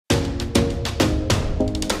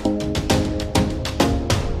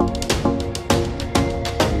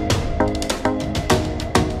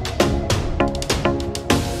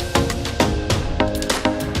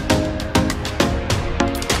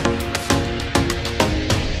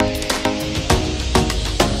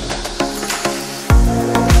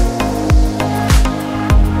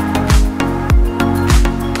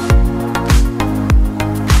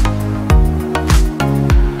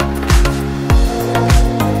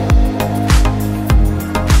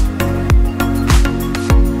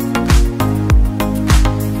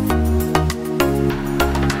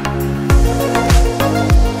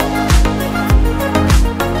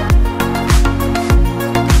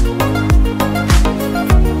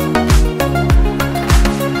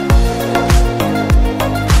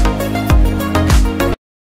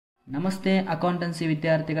ನಮಸ್ತೆ ಅಕೌಂಟೆನ್ಸಿ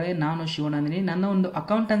ವಿದ್ಯಾರ್ಥಿಗಳೇ, ನಾನು ಶಿವನಂದಿನಿ. ನನ್ನ ಒಂದು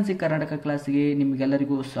ಅಕೌಂಟೆನ್ಸಿ ಕರ್ನಾಟಕ ಕ್ಲಾಸ್ಗೆ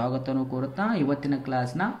ನಿಮಗೆಲ್ಲರಿಗೂ ಸ್ವಾಗತವನ್ನು ಕೋರುತ್ತಾ ಇವತ್ತಿನ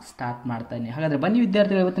ಕ್ಲಾಸ್ನ ಸ್ಟಾರ್ಟ್ ಮಾಡ್ತಾ ಇದ್ದೀನಿ. ಹಾಗಾದರೆ ಬನ್ನಿ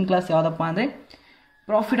ವಿದ್ಯಾರ್ಥಿಗಳು, ಇವತ್ತಿನ ಕ್ಲಾಸ್ ಯಾವುದಪ್ಪ ಅಂದರೆ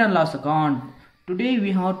profit and loss account. Today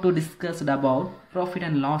we have to discussed about profit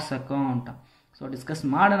and loss account. So discuss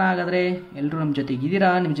ಮಾಡೋಣ. ಹಾಗಾದರೆ ಎಲ್ಲರೂ ನಮ್ಮ ಜೊತೆಗೆ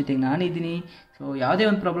ಇದ್ದೀರಾ? ನಿಮ್ಮ ಜೊತೆಗೆ ನಾನಿದ್ದೀನಿ. ಸೊ ಯಾವುದೇ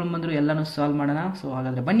ಒಂದು ಪ್ರಾಬ್ಲಮ್ ಬಂದರೂ ಎಲ್ಲನೂ ಸಾಲ್ವ್ ಮಾಡೋಣ. ಸೊ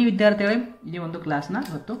ಹಾಗಾದರೆ ಬನ್ನಿ ವಿದ್ಯಾರ್ಥಿಗಳೇ, ಈ ಒಂದು ಕ್ಲಾಸ್ನ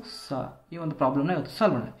ಇವತ್ತು ಈ ಒಂದು ಪ್ರಾಬ್ಲಮ್ನ ಇವತ್ತು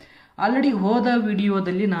ಸಾಲ್ವ್ ಮಾಡೋಣ. ಆಲ್ರೆಡಿ ಹೋದ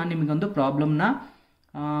ವಿಡಿಯೋದಲ್ಲಿ ನಾನು ನಿಮಗೊಂದು ಪ್ರಾಬ್ಲಮ್ನ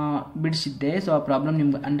ಬಿಡಿಸಿದ್ದೆ. ಸೊ ಆ ಪ್ರಾಬ್ಲಮ್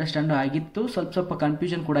ನಿಮ್ಗೆ ಅಂಡರ್ಸ್ಟ್ಯಾಂಡ್ ಆಗಿತ್ತು, ಸ್ವಲ್ಪ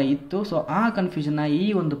ಕನ್ಫ್ಯೂಷನ್ ಕೂಡ ಇತ್ತು. ಸೊ ಆ ಕನ್ಫ್ಯೂಷನ್ನ ಈ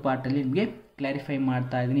ಒಂದು ಪಾರ್ಟಲ್ಲಿ ನಿಮಗೆ ಕ್ಲಾರಿಫೈ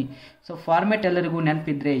ಮಾಡ್ತಾ ಇದ್ದೀನಿ. ಸೊ ಫಾರ್ಮ್ಯಾಟ್ ಎಲ್ಲರಿಗೂ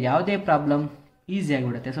ನೆನಪಿದ್ರೆ ಯಾವುದೇ ಪ್ರಾಬ್ಲಮ್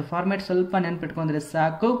ಈಸಿಯಾಗಿಬಿಡುತ್ತೆ. ಸೊ ಫಾರ್ಮ್ಯಾಟ್ ಸ್ವಲ್ಪ ನೆನಪಿಟ್ಕೊಂಡ್ರೆ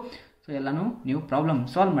ಸಾಕು, ಸೊ ಎಲ್ಲನೂ ನೀವು ಪ್ರಾಬ್ಲಮ್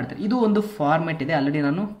ಸಾಲ್ವ್ ಮಾಡ್ತೀರಿ. ಇದು ಒಂದು ಫಾರ್ಮ್ಯಾಟ್ ಇದೆ, ಆಲ್ರೆಡಿ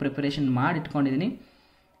ನಾನು ಪ್ರಿಪರೇಷನ್ ಮಾಡಿ ಇಟ್ಕೊಂಡಿದ್ದೀನಿ.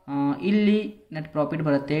 ಇಲ್ಲಿ ನೆಟ್ ಪ್ರಾಫಿಟ್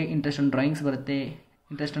ಬರುತ್ತೆ, ಇಂಟ್ರೆಸ್ಟ್ ಆನ್ ಡ್ರಾಯಿಂಗ್ಸ್ ಬರುತ್ತೆ,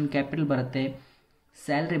 ಇಂಟ್ರೆಸ್ಟ್ ಆನ್ ಕ್ಯಾಪಿಟಲ್ ಬರುತ್ತೆ,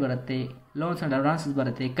 ಸ್ಯಾಲ್ರಿ ಬರುತ್ತೆ, ಲೋನ್ಸ್ ಆ್ಯಂಡ್ ಅಡ್ವಾನ್ಸಸ್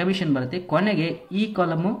ಬರುತ್ತೆ, ಕಮಿಷನ್ ಬರುತ್ತೆ. ಕೊನೆಗೆ ಈ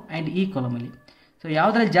ಕಾಲಮು ಆ್ಯಂಡ್ ಈ ಕಾಲಮಲ್ಲಿ ಸೊ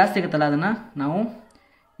ಯಾವುದ್ರಲ್ಲಿ ಜಾಸ್ತಿ ಆಗುತ್ತಲ್ಲ ಅದನ್ನು ನಾವು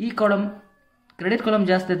ಈ ಕಾಲಮ್, ಕ್ರೆಡಿಟ್ ಕಾಲಮ್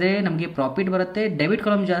ಜಾಸ್ತಿ ಆದರೆ ನಮಗೆ ಪ್ರಾಫಿಟ್ ಬರುತ್ತೆ, ಡೆಬಿಟ್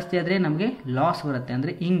ಕಾಲಮ್ ಜಾಸ್ತಿ ಆದರೆ ನಮಗೆ ಲಾಸ್ ಬರುತ್ತೆ.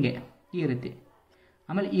 ಅಂದರೆ ಹಿಂಗೆ ಈ ರೀತಿ,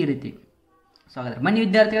 ಆಮೇಲೆ ಈ ರೀತಿ. ಸೊ ಹಾಗಾದರೆ ಬನ್ನಿ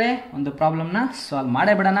ವಿದ್ಯಾರ್ಥಿಗಳೇ, ಒಂದು ಪ್ರಾಬ್ಲಮ್ನ ಸಾಲ್ವ್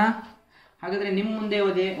ಮಾಡೇ ಬಿಡೋಣ. ಹಾಗಾದರೆ ನಿಮ್ಮ ಮುಂದೆ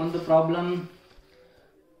ಹೋದೆ ಒಂದು ಪ್ರಾಬ್ಲಮ್.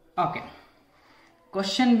 ಓಕೆ,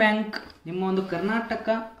 ಕ್ವಶನ್ ಬ್ಯಾಂಕ್ ನಿಮ್ಮ ಒಂದು ಕರ್ನಾಟಕ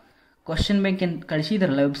ಕ್ವಶನ್ ಬ್ಯಾಂಕ್ ಏನು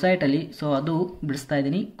ಕಳಿಸಿದಾರಲ್ಲ ವೆಬ್ಸೈಟಲ್ಲಿ, ಸೊ ಅದು ಬಿಡಿಸ್ತಾ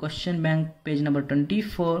ಇದ್ದೀನಿ. Question bank page number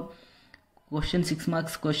 24, question 6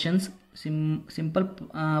 marks questions, simple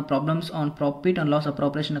problems on profit and loss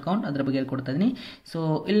appropriation account, ಅದರ ಬಗ್ಗೆ ಹೇಳ್ಕೊಡ್ತಾ ಇದ್ದೀನಿ. ಸೊ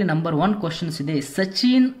ಇಲ್ಲಿ ನಂಬರ್ 1 ಕ್ವಶನ್ಸ್ ಇದೆ.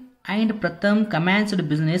 Sachin and Pratham ಕಮ್ಯಾನ್ಸ್ಡ್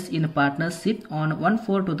business in partnership on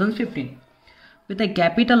 1/4/2015 with A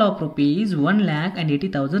capital of rupees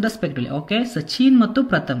 1,80,000 respectively. Okay, Sachin ಮತ್ತು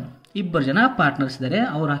ಪ್ರಥಮ್ ಇಬ್ಬರು ಜನ partners ಇದ್ದಾರೆ.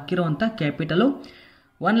 ಅವ್ರು ಹಾಕಿರುವಂಥ ಕ್ಯಾಪಿಟಲು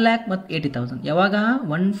 1,00,000 ಮತ್ತು 80,000. ಯಾವಾಗ?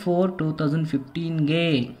 1/4/2015ಗೆ.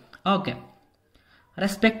 ಓಕೆ,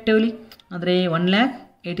 ರೆಸ್ಪೆಕ್ಟಿವ್ಲಿ ಅಂದರೆ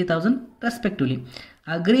 1,80,000 respectively.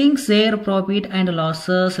 Agreeing share profit and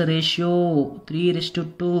losses ratio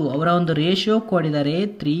 3:2. ಅವರ ಒಂದು ರೇಷಿಯೋ ಕೊಡಿದ್ದಾರೆ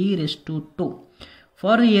 3:2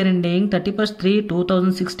 ಫಾರ್ ಇಯರ್ ಎಂಡಿಂಗ್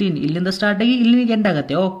 31/3/2016. ಇಲ್ಲಿಂದ ಸ್ಟಾರ್ಟ್ ಆಗಿ ಇಲ್ಲಿಗೆ ಎಂಡ್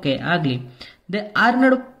ಆಗುತ್ತೆ. ಓಕೆ, ಆಗಲಿ. They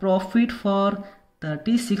earned profit for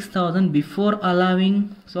 36,000 before allowing.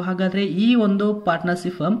 So ಹಾಗಾದರೆ ಈ ಒಂದು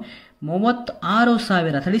ಪಾರ್ಟ್ನರ್ಶಿಪ್ ಫರ್ಮ್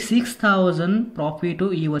 36,000 36,000 ಪ್ರಾಫಿಟು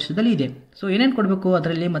ಈ ವರ್ಷದಲ್ಲಿ ಇದೆ. ಸೊ ಏನೇನು ಕೊಡಬೇಕು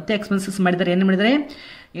ಅದರಲ್ಲಿ ಮತ್ತೆ ಎಕ್ಸ್ಪೆನ್ಸಸ್ ಮಾಡಿದ್ದಾರೆ. ಏನು ಮಾಡಿದ್ದಾರೆ?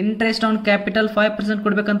 ಇಂಟ್ರೆಸ್ಟ್ ಆನ್ ಕ್ಯಾಪಿಟಲ್ 5%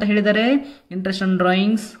 ಕೊಡಬೇಕಂತ ಹೇಳಿದ್ದಾರೆ. Interest on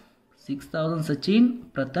drawings 6,000 Sachin,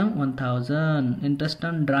 Pratham 1,000. Interest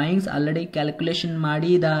on drawings already calculation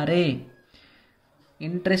ಮಾಡಿದ್ದಾರೆ.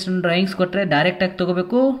 ಇಂಟ್ರೆಸ್ಟ್ ಆನ್ ಡ್ರಾಯಿಂಗ್ಸ್ ಕೊಟ್ಟರೆ ಡೈರೆಕ್ಟಾಗಿ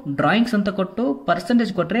ತೊಗೋಬೇಕು. ಡ್ರಾಯಿಂಗ್ಸ್ ಅಂತ ಕೊಟ್ಟು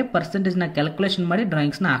ಪರ್ಸೆಂಟೇಜ್ ಕೊಟ್ಟರೆ ಪರ್ಸೆಂಟೇಜ್ನ ಕ್ಯಾಲ್ಕುಲೇಷನ್ ಮಾಡಿ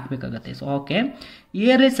ಡ್ರಾಯಿಂಗ್ಸ್ನ ಹಾಕಬೇಕಾಗತ್ತೆ. ಸೊ ಓಕೆ,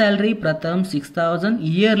 ಇಯರ್ಲಿ ಸ್ಯಾಲ್ರಿ ಪ್ರಥಮ್ 6,000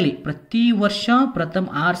 ಇಯರ್ಲಿ, ಪ್ರತಿ ವರ್ಷ ಪ್ರಥಮ್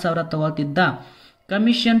 6,000 ತಗೋತಿದ್ದ.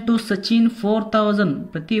 ಕಮಿಷನ್ ಟು ಸಚಿನ್ 4,000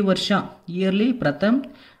 ಪ್ರತಿ ವರ್ಷ yearly Pratham,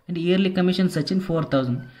 and yearly commission Sachin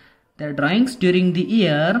 4,000. The drawings during the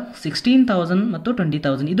year 16,000 ಮತ್ತು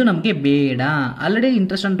 20,000. ಇದು ನಮಗೆ ಬೇಡ. ಆಲ್ರೆಡಿ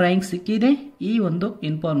ಇಂಟ್ರೆಸ್ಟ್ ಆನ್ ಡ್ರಾಯಿಂಗ್ಸ್ ಸಿಕ್ಕಿದೆ, ಈ ಒಂದು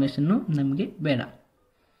ಇನ್ಫಾರ್ಮೇಷನ್ನು ನಮಗೆ ಬೇಡ.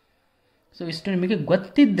 ಸೊ ಇಷ್ಟು ನಿಮಗೆ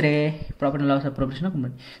ಗೊತ್ತಿದ್ದರೆ profit and loss appropriation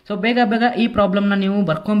ಹಾಕೊಂಡ್ಬಿಡಿ. So ಬೇಗ ಈ ಪ್ರಾಬ್ಲಮ್ನ ನೀವು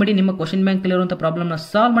ಬರ್ಕೊಂಬಿಡಿ. ನಿಮ್ಮ ಕ್ವಶನ್ ಬ್ಯಾಂಕಲ್ಲಿರುವಂಥ ಪ್ರಾಬ್ಲಮ್ನ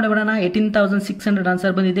ಸಾಲ್ವ್ ಮಾಡಿಬಿಡೋಣ. 18,600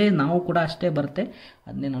 ಆನ್ಸರ್ ಬಂದಿದೆ. ನಾವು ಕೂಡ ಅಷ್ಟೇ ಬರುತ್ತೆ,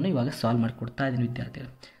 ಅದನ್ನೇ ನಾನು ಇವಾಗ ಸಾಲ್ವ್ ಮಾಡಿಕೊಡ್ತಾ ಇದ್ದೀನಿ ವಿದ್ಯಾರ್ಥಿಗಳು.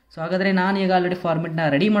 ಸೊ ಹಾಗಾದರೆ ನಾನು ಈಗ ಆಲ್ರೆಡಿ ಫಾರ್ಮೆಟ್ನ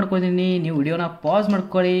ರೆಡಿ ಮಾಡ್ಕೊಂಡಿದ್ದೀನಿ. ನೀವು ವಿಡಿಯೋನ ಪಾಸ್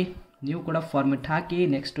ಮಾಡ್ಕೊಳ್ಳಿ, ನೀವು ಕೂಡ ಫಾರ್ಮೆಟ್ ಹಾಕಿ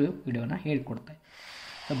ನೆಕ್ಸ್ಟ್ ವಿಡಿಯೋನ ಹೇಳ್ಕೊಡ್ತಾ.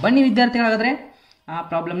 ಸೊ ಬನ್ನಿ ವಿದ್ಯಾರ್ಥಿಗಳಾದರೆ ಆ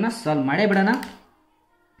ಪ್ರಾಬ್ಲಮ್ನ ಸಾಲ್ವ್ ಮಾಡೇ ಬಿಡೋಣ.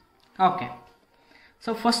 ಓಕೆ,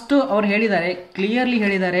 ಸೊ ಫಸ್ಟು ಅವ್ರು ಹೇಳಿದ್ದಾರೆ, ಕ್ಲಿಯರ್ಲಿ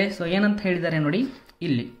ಹೇಳಿದ್ದಾರೆ. ಸೊ ಏನಂತ ಹೇಳಿದ್ದಾರೆ ನೋಡಿ,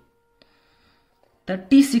 ಇಲ್ಲಿ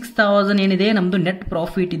 36,000 ಏನಿದೆ ನಮ್ಮದು ನೆಟ್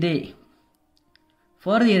ಪ್ರಾಫಿಟ್ ಇದೆ.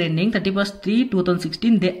 For year ending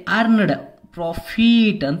 31/3/2016 they earned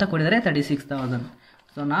profit ಅಂತ ಕೊಟ್ಟಿದ್ದಾರೆ 36,000.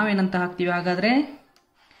 ಸೊ ನಾವೇನಂತ ಹಾಕ್ತೀವಿ ಹಾಗಾದರೆ?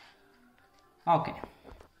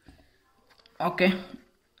 Okay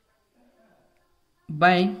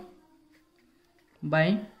by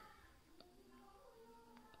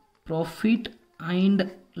profit and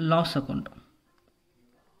loss account.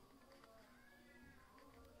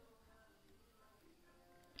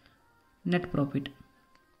 Net profit.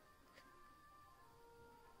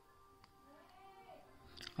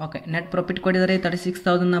 Okay, net profit ಕೊಟ್ಟಿದ್ದಾರೆ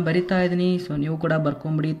 36,000ನ ಬರಿತಾ ಇದ್ದೀನಿ. ಸೊ ನೀವು ಕೂಡ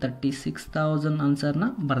ಬರ್ಕೊಂಬಿಡಿ. 36,000 ಆನ್ಸರ್ನ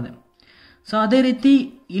ಬರೆದೆ. ಸೊ ಅದೇ ರೀತಿ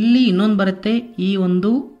ಇಲ್ಲಿ ಇನ್ನೊಂದು ಬರುತ್ತೆ, ಈ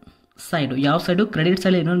ಒಂದು ಸೈಡು. ಯಾವ ಸೈಡು? ಕ್ರೆಡಿಟ್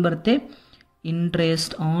ಸೈಡ್ ಇನ್ನೊಂದು ಬರುತ್ತೆ,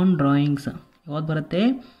 ಇಂಟ್ರೆಸ್ಟ್ ಆನ್ ಡ್ರಾಯಿಂಗ್ಸ್. ಯಾವ್ದು ಬರುತ್ತೆ?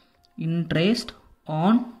 Interest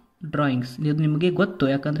on drawings. ಇದು ನಿಮಗೆ ಗೊತ್ತು,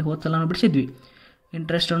 ಯಾಕಂದರೆ ಹೋದ ಸಲ ನಾವು ಬಿಡಿಸಿದ್ವಿ.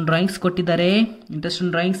 ಇಂಟ್ರೆಸ್ಟ್ ಆನ್ ಡ್ರಾಯಿಂಗ್ಸ್ ಕೊಟ್ಟಿದ್ದಾರೆ. ಇಂಟ್ರೆಸ್ಟ್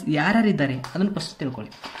ಆನ್ ಡ್ರಾಯಿಂಗ್ಸ್ ಯಾರ್ಯಾರಿದ್ದಾರೆ ಅದನ್ನು ಫಸ್ಟ್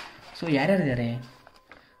ತಿಳ್ಕೊಳ್ಳಿ. So ಯಾರ್ಯಾರಿದ್ದಾರೆ?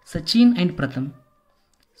 Sachin and Pratham.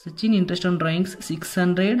 Sachin interest on drawings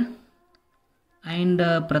 600 and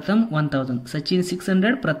Pratham 1000, Sachin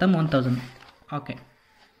 600, Pratham 1000. Okay,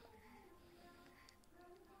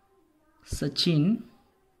 Sachin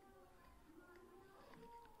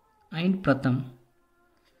and Pratham.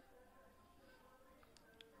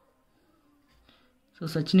 So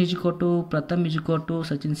Sachin is equal to Pratham is equal to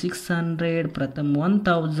Sachin 600, Pratham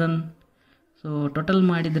 1000. So total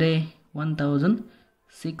ಮಾಡಿದರೆ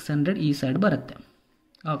 1600 ಈ side ಬರುತ್ತೆ.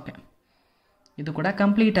 Okay, ಇದು ಕೂಡ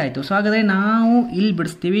complete ಆಯಿತು. So ಹಾಗಾದರೆ ನಾವು ಇಲ್ಲಿ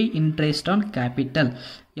ಬಿಡಿಸ್ತೀವಿ ಇಂಟ್ರೆಸ್ಟ್ ಆನ್ ಕ್ಯಾಪಿಟಲ್.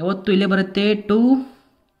 ಯಾವತ್ತು ಇಲ್ಲೇ ಬರುತ್ತೆ to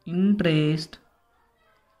interest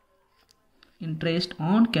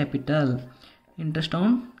on capital.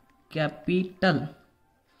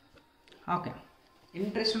 Okay,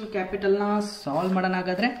 interest on ಕ್ಯಾಪಿಟಲ್ನ solve ಮಾಡೋಣ.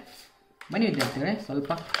 ಹಾಗಾದರೆ ಬನ್ನಿ ವಿದ್ಯಾರ್ಥಿಗಳೇ,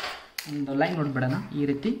 ಸ್ವಲ್ಪ ಒಂದು ಲೈನ್ ನೋಡ್ಬಿಡೋಣ ಈ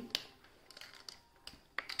ರೀತಿ.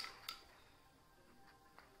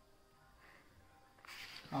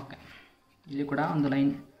 ಓಕೆ, ಇಲ್ಲಿ ಕೂಡ ಒಂದು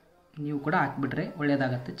ಲೈನ್ ನೀವು ಕೂಡ ಹಾಕ್ಬಿಟ್ರೆ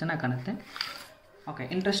ಒಳ್ಳೆಯದಾಗುತ್ತೆ, ಚೆನ್ನಾಗಿ ಕಾಣುತ್ತೆ. ಓಕೆ,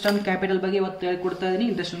 ಇಂಟ್ರೆಸ್ಟ್ ಆನ್ ಕ್ಯಾಪಿಟಲ್ ಬಗ್ಗೆ ಇವತ್ತು ಹೇಳ್ಕೊಡ್ತಾ ಇದ್ದೀನಿ.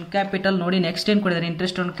 ಇಂಟ್ರೆಸ್ಟ್ ಆನ್ ಕ್ಯಾಪಿಟಲ್ ನೋಡಿ, ನೆಕ್ಸ್ಟ್ ಏನು ಕೊಟ್ಟಿದ್ದಾರೆ,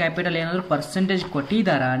 ಇಂಟ್ರೆಸ್ಟ್ ಆನ್ ಕ್ಯಾಪಿಟಲ್ ಏನಾದರೂ ಪರ್ಸೆಂಟೇಜ್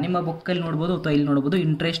ಕೊಟ್ಟಿದ್ದಾರಾ ನಿಮ್ಮ ಬುಕ್ಕಲ್ಲಿ ನೋಡ್ಬೋದು ಅಥವಾ ಇಲ್ಲಿ ನೋಡ್ಬೋದು.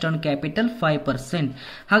 Interest on capital 5%.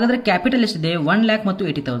 ಹಾಗಾದರೆ ಕ್ಯಾಪಿಟಲ್ ಎಷ್ಟಿದೆ, 1 lakh ಮತ್ತು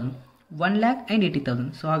 80,000, 1 lakh and 80,000.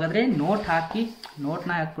 ಸೊ ಹಾಗಾದರೆ ನೋಟ್ ಹಾಕಿ,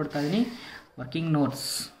 ನೋಟ್ನ ಹಾಕ್ಕೊಡ್ತಾ ಇದ್ದೀನಿ. Working notes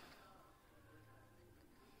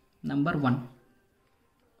number 1,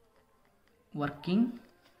 working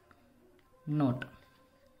note,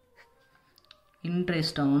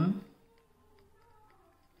 interest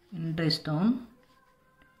on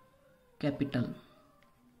capital.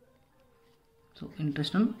 So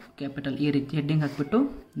interest on capital ಈ ರೀತಿ ಹೆಡ್ಡಿಂಗ್ ಹಾಕ್ಬಿಟ್ಟು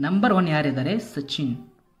ನಂಬರ್ 1 ಯಾರಿದ್ದಾರೆ, Sachin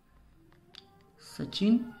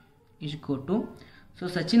is equal to. So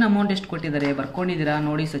Sachin amount ಎಷ್ಟು ಕೊಟ್ಟಿದ್ದಾರೆ ಬರ್ಕೊಂಡಿದ್ದೀರಾ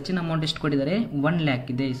ನೋಡಿ. ಸಚಿನ್ ಅಮೌಂಟ್ ಎಷ್ಟು ಕೊಟ್ಟಿದ್ದಾರೆ, 1 lakh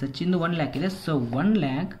ಇದೆ. ಸಚಿನ್ದು 1 lakh ಇದೆ. ಸೊ 1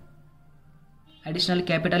 lakh ಅಡಿಷನಲ್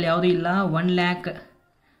ಕ್ಯಾಪಿಟಲ್ ಯಾವುದೂ ಇಲ್ಲ. 1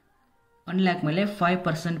 lakh ಮೇಲೆ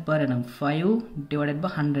 5% ಪರ್ annum, 5 ಡಿವೈಡೆಡ್ ಬೈ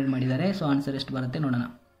 100 ಮಾಡಿದ್ದಾರೆ. ಸೊ ಆನ್ಸರ್ ಎಷ್ಟು ಬರುತ್ತೆ ನೋಡೋಣ.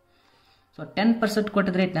 ಸೊ 10%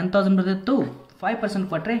 ಕೊಟ್ಟಿದ್ರೆ 10,000 ಬರ್ತಿತ್ತು, 5%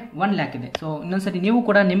 ಕೊಟ್ಟರೆ 1 lakh ಇದೆ. ಸೊ ಇನ್ನೊಂದ್ಸರಿ ನೀವು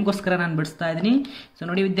ಕೂಡ ನಿಮಗೋಸ್ಕರ ನಾನು ಬಿಡಿಸ್ತಾ ಇದ್ದೀನಿ. ಸೊ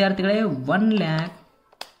ನೋಡಿ ವಿದ್ಯಾರ್ಥಿಗಳೇ, 1 lakh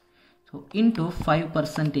ಸೊ ಇಂಟು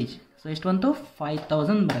 5%. ಸೊ ಎಷ್ಟು ಬಂತು,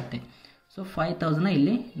 5,000 ಬರುತ್ತೆ. ಸೊ 5,000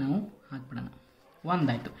 ಇಲ್ಲಿ ನಾವು ಹಾಕ್ಬಿಡೋಣ.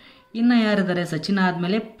 ಒಂದಾಯಿತು. ಇನ್ನು ಯಾರಿದ್ದಾರೆ, ಸಚಿನ್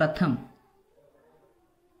ಆದಮೇಲೆ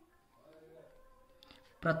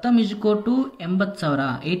ಪ್ರಥಮ್ ಇಸ್ ಈಕ್ವಲ್ ಟು 80,000,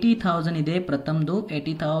 80,000 ಇದೆ ಪ್ರಥಮ್ದು.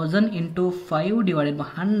 80,000 into 5 divided by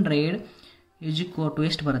 100 is equal to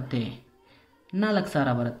ಎಷ್ಟು ಬರುತ್ತೆ,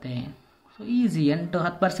 4,000 ಬರುತ್ತೆ. So easy.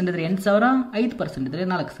 10% ಇದ್ದರೆ 8,000, 5% ಇದ್ದರೆ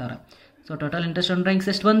 4,000. So total interest on drawings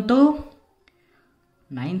ಎಷ್ಟು ಬಂತು,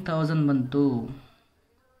 9,000 ಬಂತು.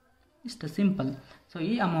 ಇಷ್ಟು ಸಿಂಪಲ್. ಸೊ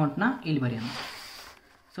ಈ ಅಮೌಂಟ್ನ ಇಲ್ಲಿ ಬರೆಯೋಣ.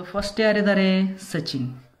 ಸೊ ಫಸ್ಟ್ ಯಾರಿದ್ದಾರೆ, Sachin.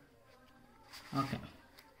 Okay,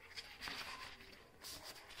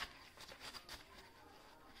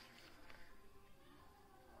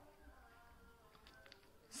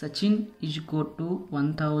 Sachin is equal to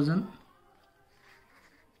 1,000.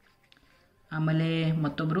 ಆಮೇಲೆ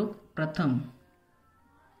ಮತ್ತೊಬ್ಬರು ಪ್ರಥಮ್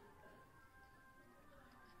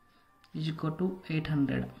ಇಸ್ ಈಕ್ವಲ್ ಟು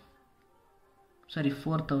 800, ಸಾರಿ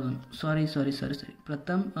 4,000, ಸಾರಿ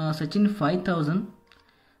ಪ್ರಥಮ್ ಸಚಿನ್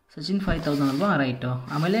 5,000 ಅಲ್ವಾ, ರೈಟು.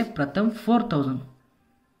 ಆಮೇಲೆ ಪ್ರಥಮ್ 4,000.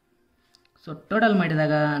 ಸೊ ಟೋಟಲ್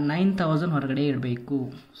ಮಾಡಿದಾಗ 9,000 ಹೊರಗಡೆ ಇಡಬೇಕು.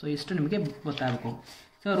 ಸೊ ಇಷ್ಟು ನಿಮಗೆ ಗೊತ್ತಾಗಬೇಕು.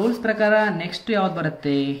 ಸೊ ರೂಲ್ಸ್ ಪ್ರಕಾರ ನೆಕ್ಸ್ಟ್ ಯಾವ್ದು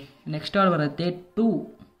ಬರುತ್ತೆ, 2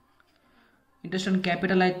 ಇಂಟ್ರೆಸ್ಟ್ ಆನ್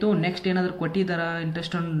ಕ್ಯಾಪಿಟಲ್ ಆಯಿತು. ನೆಕ್ಸ್ಟ್ ಏನಾದರೂ ಕೊಟ್ಟಿದ್ದಾರಾ,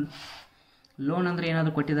 ಇಂಟ್ರೆಸ್ಟ್ ಆನ್ ಲೋನ್ ಅಂದರೆ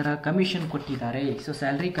ಏನಾದರೂ ಕೊಟ್ಟಿದ್ದಾರಾ, ಕಮಿಷನ್ ಕೊಟ್ಟಿದ್ದಾರೆ. So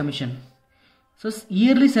salary commission. So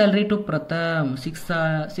yearly salary to Pratham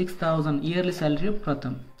 6,000 yearly salary to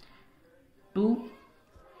Pratham. 2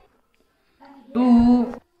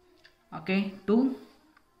 okay, 2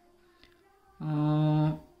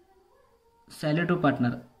 salary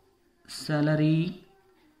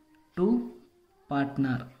to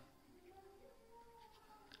partner.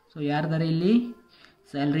 So ಯಾರ್ದಾರೆ ಇಲ್ಲಿ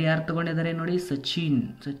ಸ್ಯಾಲ್ರಿ ಯಾರು ತಗೊಂಡಿದ್ದಾರೆ ನೋಡಿ, ಸಚಿನ್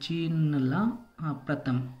ಅಲ್ಲ,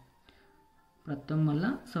 ಪ್ರಥಮ್ ಅಲ್ಲ.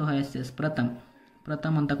 ಸೊ ಎಸ್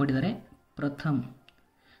ಪ್ರಥಮ್ ಅಂತ ಕೊಟ್ಟಿದ್ದಾರೆ, ಪ್ರಥಮ್.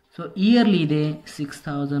 ಸೊ ಇಯರ್ಲಿ ಇದೆ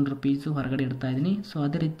 6,000 rupees ಹೊರಗಡೆ ಇಡ್ತಾ ಇದ್ದೀನಿ. ಸೊ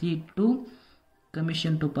ಅದೇ ರೀತಿ to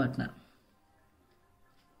commission to partner,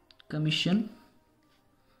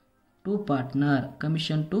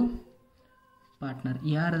 commission to partner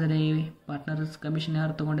ಯಾರಿದ್ದಾರೆ, ಪಾರ್ಟ್ನರ್ಸ್ ಕಮಿಷನ್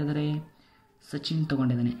ಯಾರು ತೊಗೊಂಡಿದ್ದಾರೆ, ಸಚಿನ್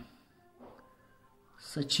ತೊಗೊಂಡಿದ್ದಾನೆ.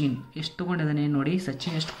 ಸಚಿನ್ ಎಷ್ಟು ತೊಗೊಂಡಿದ್ದಾನೆ ನೋಡಿ,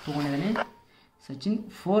 ಸಚಿನ್ ಎಷ್ಟು ತೊಗೊಂಡಿದ್ದಾನೆ, ಸಚಿನ್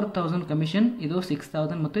 4,000 ಕಮಿಷನ್, ಇದು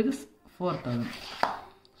 6,000 ಮತ್ತು ಇದು 4,000.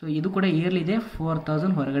 ಸೊ ಇದು ಕೂಡ ಇಯರ್ಲಿ ಇದೆ,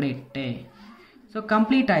 4,000 ಹೊರಗಡೆ ಇಟ್ಟೆ. ಸೊ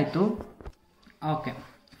ಕಂಪ್ಲೀಟ್ ಆಯಿತು. ಓಕೆ,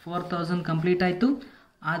 4,000 ಕಂಪ್ಲೀಟ್ ಆಯಿತು.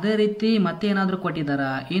 ಅದೇ ರೀತಿ ಮತ್ತೆ ಏನಾದರೂ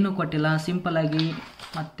ಕೊಟ್ಟಿದ್ದಾರಾ, ಏನೂ ಕೊಟ್ಟಿಲ್ಲ, ಸಿಂಪಲ್ಲಾಗಿ.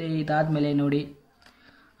 ಮತ್ತು ಇದಾದಮೇಲೆ ನೋಡಿ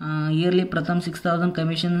ಇಯರ್ಲಿ ಪ್ರಥಮ್ 6000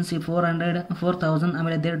 ಕಮಿಷನ್ 4000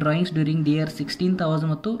 ಆಮೇಲೆ there drawings during the year 16,000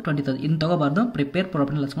 ಮತ್ತು 20,000 ಇನ್ನು ತೊಗೋಬಾರ್ದು prepare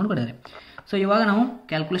profit and loss account ಕೊಟ್ಟಿದ್ದಾರೆ. ಸೊ ಇವಾಗ ನಾವು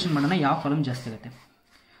ಕ್ಯಾಲ್ಕುಲೇಷನ್ ಮಾಡೋಣ ಯಾವ ಕಾಲಮ್ ಜಾಸ್ತಿ ಆಗುತ್ತೆ.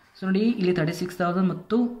 ಸೊ ನೋಡಿ ಇಲ್ಲಿ 36,000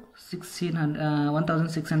 ಮತ್ತು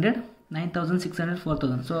 1,600 9,600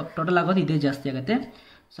 4,000. ಸೊ ಟೋಟಲ್ ಆಗೋದು ಇದೇ ಜಾಸ್ತಿ ಆಗುತ್ತೆ.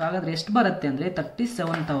 ಸೊ ಹಾಗಾದರೆ ಎಷ್ಟು ಬರುತ್ತೆ ಅಂದರೆ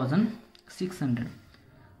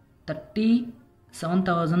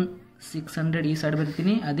 37,600 ಈ ಸೈಡ್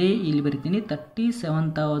ಬರಿತೀನಿ, ಅದೇ ಇಲ್ಲಿ ಬರಿತೀನಿ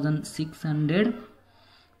 37,600.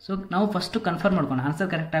 ಸೊ ನಾವು ಫಸ್ಟು ಕನ್ಫರ್ಮ್ ಮಾಡ್ಕೊಂಡು ಆನ್ಸರ್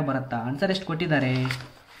ಕರೆಕ್ಟಾಗಿ ಬರುತ್ತಾ. ಆನ್ಸರ್ ಎಷ್ಟು ಕೊಟ್ಟಿದ್ದಾರೆ,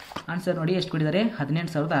 ಆನ್ಸರ್ ನೋಡಿ ಎಷ್ಟು ಕೊಟ್ಟಿದ್ದಾರೆ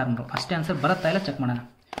 18,600 ಅಷ್ಟೇ ಆನ್ಸರ್ ಬರುತ್ತಾ ಇಲ್ಲ ಚೆಕ್ ಮಾಡೋಣ.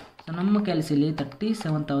 ಸೊ ನಮ್ಮ ಕೆಲಸದಲ್ಲಿ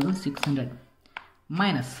 37,600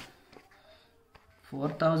 minus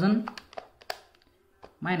 4,000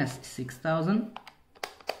 minus 6,000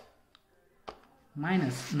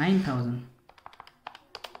 minus 9,000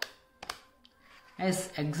 yes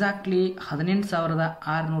exactly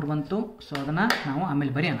 18,600 ಬಂತು. ಸೊ ಅದನ್ನು ನಾವು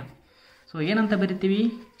ಆಮೇಲೆ ಬರೆಯೋಣ. ಸೊ ಏನಂತ ಬರಿತೀವಿ,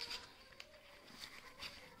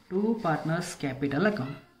 to partners capital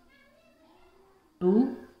account, to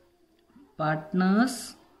partners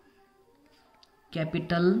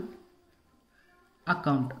capital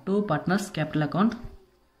account, to partners capital account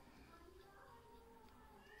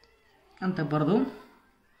ಅಂತ ಬರೆದು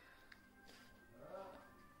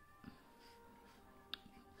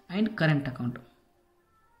and current account,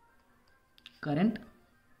 current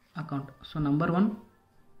account. So number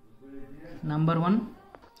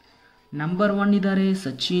one ಇದ್ದಾರೆ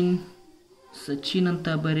ಸಚಿನ್ ಅಂತ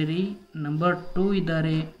ಬರೀರಿ. ನಂಬರ್ 2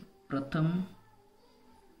 ಇದ್ದಾರೆ ಪ್ರಥಮ್.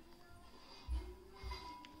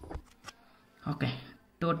 ಓಕೆ,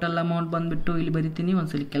 ಟೋಟಲ್ ಅಮೌಂಟ್ ಬಂದುಬಿಟ್ಟು ಇಲ್ಲಿ ಬರಿತೀನಿ,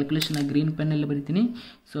 ಒಂದ್ಸಲಿ ಕ್ಯಾಲ್ಕುಲೇಷನ್ ಗ್ರೀನ್ ಪೆನ್ನಲ್ಲಿ ಬರಿತೀನಿ.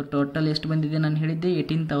 ಸೊ ಟೋಟಲ್ ಎಷ್ಟು ಬಂದಿದೆ ನಾನು ಹೇಳಿದ್ದೆ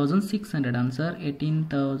 18,600 ಆನ್ಸರ್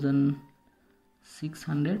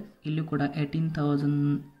 18,600. ಇಲ್ಲೂ ಕೂಡ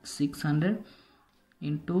 18,600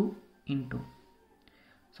 ಇಂಟು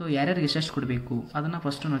ಸೊ ಯಾರ್ಯಾರಿಗೆ ಎಷ್ಟೆಷ್ಟು ಕೊಡಬೇಕು ಅದನ್ನು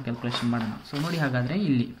ಫಸ್ಟು ನಾವು ಕ್ಯಾಲ್ಕುಲೇಷನ್ ಮಾಡೋಣ. ಸೊ ನೋಡಿ ಹಾಗಾದರೆ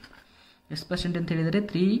ಇಲ್ಲಿ ಎಷ್ಟು ಪರ್ಸೆಂಟ್ ಅಂತ ಹೇಳಿದರೆ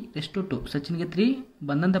 3:2. ಸಚಿನ್ಗೆ 3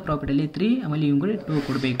 ಬಂದಂಥ ಪ್ರಾಫಿಟಲ್ಲಿ 3 ಆಮೇಲೆ ಇವ್ಗೆ 2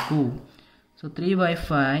 ಕೊಡಬೇಕು. ಸೊ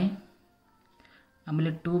 3/5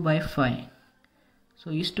 ಆಮೇಲೆ 2/5. ಸೊ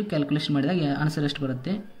ಇಷ್ಟು ಕ್ಯಾಲ್ಕುಲೇಷನ್ ಮಾಡಿದಾಗ ಆನ್ಸರ್ ಎಷ್ಟು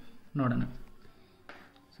ಬರುತ್ತೆ ನೋಡೋಣ.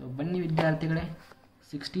 ಸೊ ಬನ್ನಿ ವಿದ್ಯಾರ್ಥಿಗಳೇ,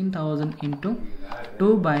 16,000 ಇಂಟು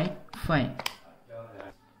 2/5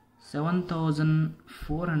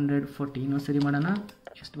 7,440. ಇನ್ನೊಂದು ಸರಿ ಮಾಡೋಣ,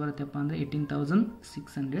 ಎಷ್ಟು ಬರುತ್ತೆಪ್ಪ ಅಂದರೆ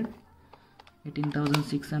 18,600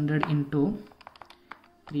 ಇಂಟು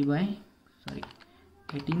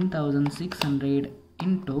 18,600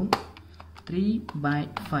 ಇಂಟು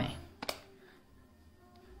 3/5.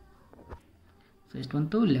 ಸೊ ಎಷ್ಟು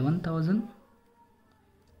ಬಂತು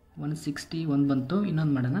 11,161 ಬಂತು.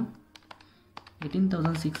 ಇನ್ನೊಂದು ಮಾಡೋಣ,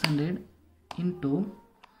 18,600 ಇಂಟು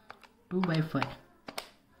 2/5.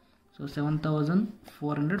 ಸೊ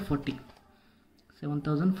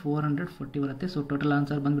 7,440 ಬರುತ್ತೆ. ಸೊ ಟೋಟಲ್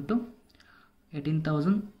ಆನ್ಸರ್ ಬಂದುಬಿಟ್ಟು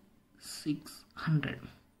 18,600.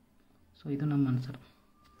 ಸೊ ಇದು ನಮ್ಮ ಆನ್ಸರ್.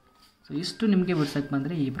 ಸೊ ಇಷ್ಟು ನಿಮಗೆ ಬಿಡ್ಸೋಕ್ಕೆ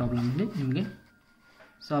ಬಂದರೆ ಈ ಪ್ರಾಬ್ಲಮಲ್ಲಿ ನಿಮಗೆ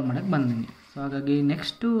ಸಾಲ್ವ್ ಮಾಡೋಕ್ಕೆ ಬಂದಿನಿ. ಸೊ ಹಾಗಾಗಿ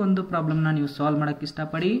ನೆಕ್ಸ್ಟು ಒಂದು ಪ್ರಾಬ್ಲಮ್ನ ನೀವು ಸಾಲ್ವ್ ಮಾಡೋಕ್ಕೆ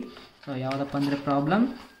ಇಷ್ಟಪಡಿ. ಸೊ ಯಾವುದಪ್ಪ ಅಂದರೆ problem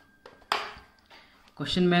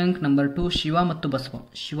question bank number 2 Shiva ಮತ್ತು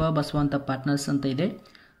ಬಸವ ಅಂತ ಪಾರ್ಟ್ನರ್ಸ್ ಅಂತ ಇದೆ.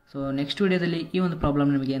 ಸೊ ನೆಕ್ಸ್ಟ್ ವಿಡಿಯೋದಲ್ಲಿ ಈ ಒಂದು ಪ್ರಾಬ್ಲಮ್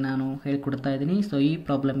ನಿಮಗೆ ನಾನು ಹೇಳಿಕೊಡ್ತಾ ಇದ್ದೀನಿ. ಸೊ ಈ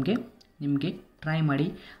ಪ್ರಾಬ್ಲಮ್ಗೆ ನಿಮಗೆ ಟ್ರೈ ಮಾಡಿ,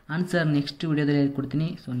 ಆನ್ಸರ್ ನೆಕ್ಸ್ಟ್ ವಿಡಿಯೋದಲ್ಲಿ ಹೇಳ್ಕೊಡ್ತೀನಿ.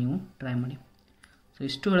 ಸೊ ನೀವು ಟ್ರೈ ಮಾಡಿ. ಸೊ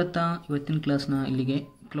ಇಷ್ಟು ಹೇಳುತ್ತಾ ಇವತ್ತಿನ ಕ್ಲಾಸ್ನ ಇಲ್ಲಿಗೆ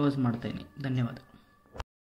ಕ್ಲೋಸ್ ಮಾಡ್ತಾಯಿದ್ದೀನಿ. ಧನ್ಯವಾದ.